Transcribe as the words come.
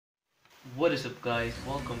What is up guys,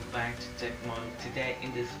 welcome back to Tech Mode. Today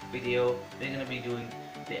in this video we're going to be doing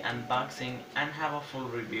the unboxing and have a full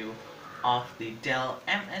review of the Dell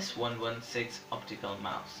MS116 optical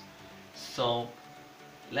mouse. So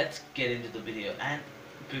let's get into the video, and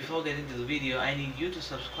before getting to the video I need you to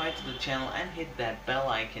subscribe to the channel and hit that bell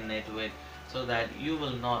icon next to it so that you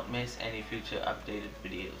will not miss any future updated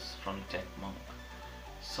videos from Tech Mode.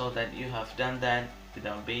 So that you have done that,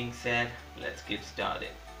 without being said, let's get started.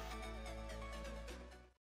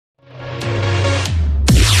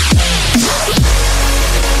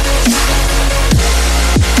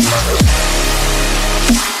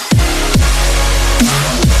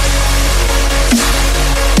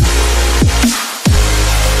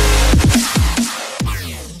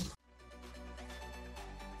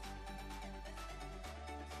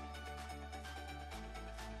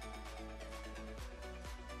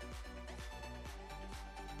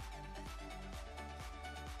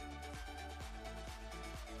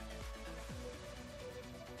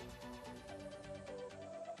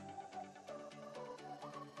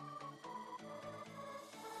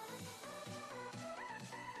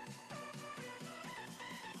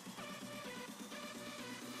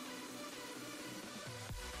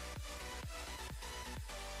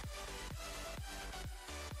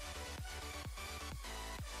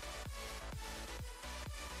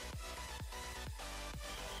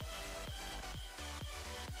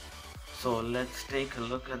 So let's take a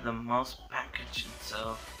look at the mouse package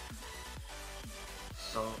itself.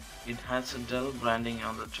 So it has a Dell branding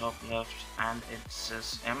on the top left and it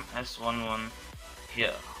says MS11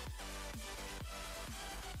 here.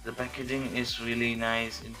 The packaging is really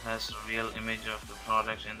nice. It has a real image of the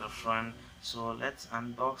product in the front. So let's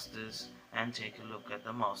unbox this and take a look at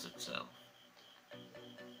the mouse itself.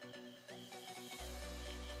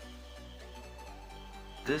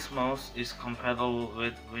 This mouse is compatible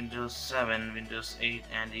with Windows 7, Windows 8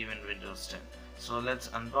 and even Windows 10. So let's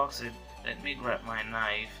unbox it. Let me grab my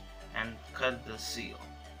knife and cut the seal.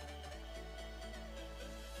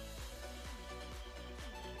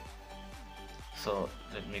 So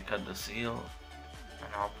let me cut the seal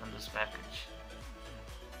and open this package.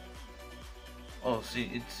 Oh,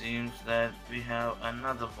 see, it seems that we have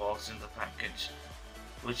another box in the package,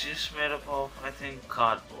 which is made up of, I think,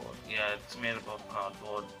 cardboard. Yeah, it's made up of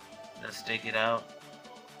cardboard. Let's take it out.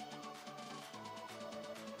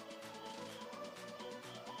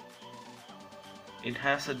 It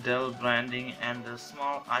has a Dell branding and a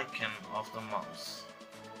small icon of the mouse.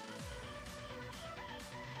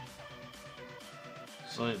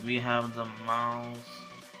 So we have the mouse.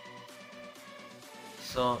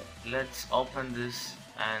 So let's open this,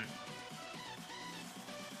 and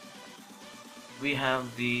we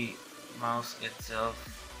have the mouse itself.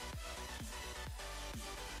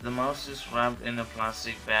 The mouse is wrapped in a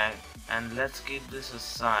plastic bag, and let's keep this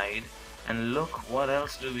aside and look what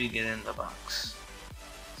else do we get in the box.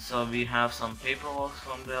 So we have some paperwork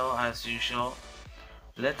from Dell as usual.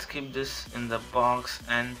 Let's keep this in the box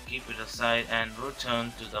and keep it aside and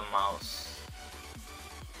return to the mouse.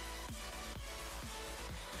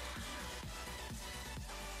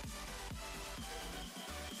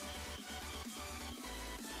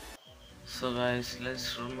 So guys,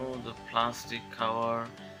 let's remove the plastic cover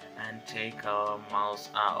and take our mouse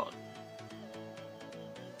out.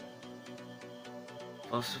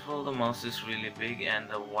 First of all, the mouse is really big and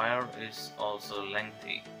the wire is also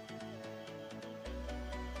lengthy.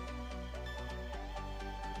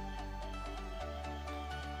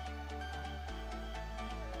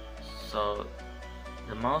 So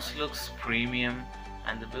the mouse looks premium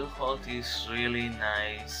and the build quality is really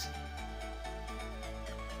nice.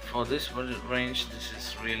 For this budget range, this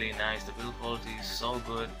is really nice. The build quality is so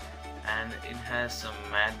good and it has some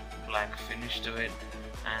matte black finish to it,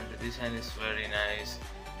 and the design is very nice.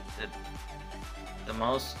 The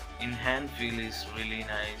mouse in hand feel is really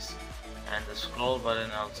nice, and the scroll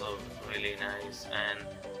button also really nice. And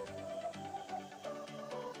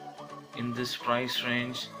in this price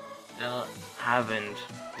range, they haven't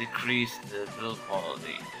decreased the build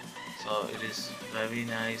quality, so it is very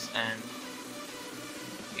nice and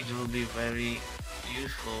it will be very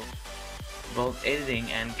useful both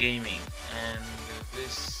editing and gaming. And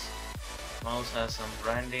this mouse has some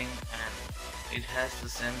branding and it has the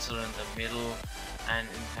sensor in the middle and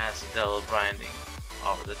it has Dell branding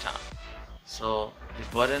over the top. So the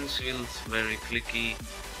buttons feels very clicky.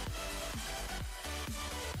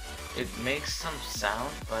 It makes some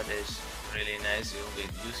sound, but it's really nice. You'll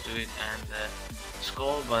get used to it. And the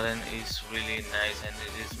scroll button is really nice, and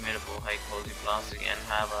it is made up of high quality plastic and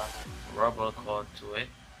have a rubber cord to it.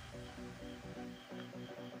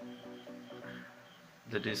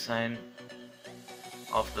 The design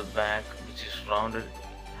of the back, which is rounded,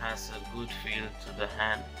 has a good feel to the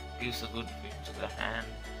hand, gives a good feel to the hand,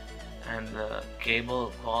 and the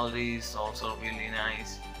cable quality is also really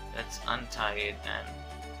nice. Let's untie it and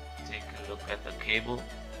take a look at the cable.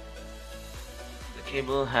 The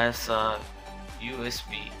cable has a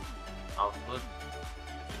USB output.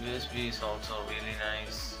 USB is also really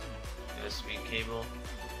nice. USB cable.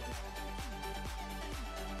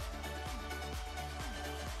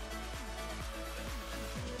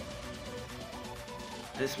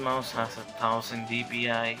 This mouse has 1000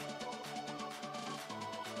 dpi.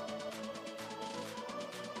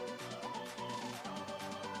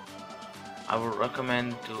 I would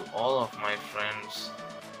recommend to all of my friends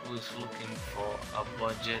who is looking for a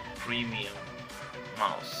budget premium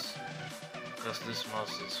mouse, because this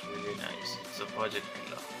mouse is really nice. It's a budget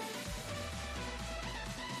killer.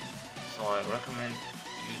 So I recommend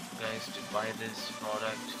you guys to buy this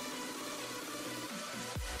product.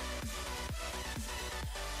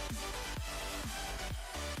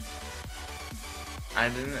 I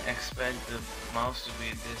didn't expect the mouse to be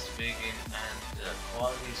this big and the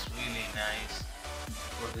quality is really nice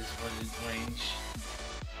for this budget range.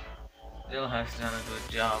 Dell has done a good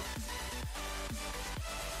job.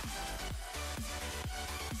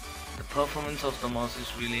 The performance of the mouse is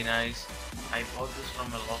really nice. I bought this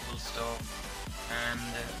from a local store and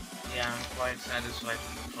yeah, I'm quite satisfied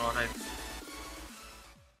with the product.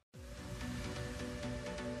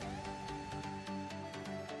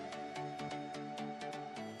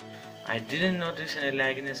 I didn't notice any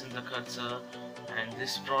lagginess in the cursor, and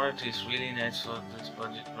this product is really nice for this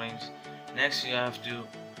budget range. Next you have to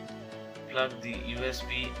plug the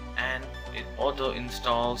USB and it auto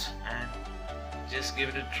installs, and just give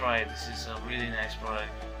it a try. This is a really nice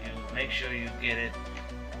product. You make sure you get it,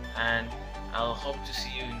 and I'll hope to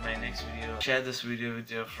see you in my next video. Share this video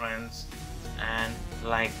with your friends and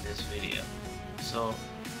like this video. So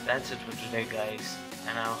that's it for today guys,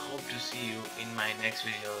 and I'll hope to see you in my next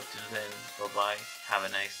video. Till then, bye bye, have a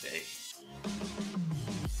nice day.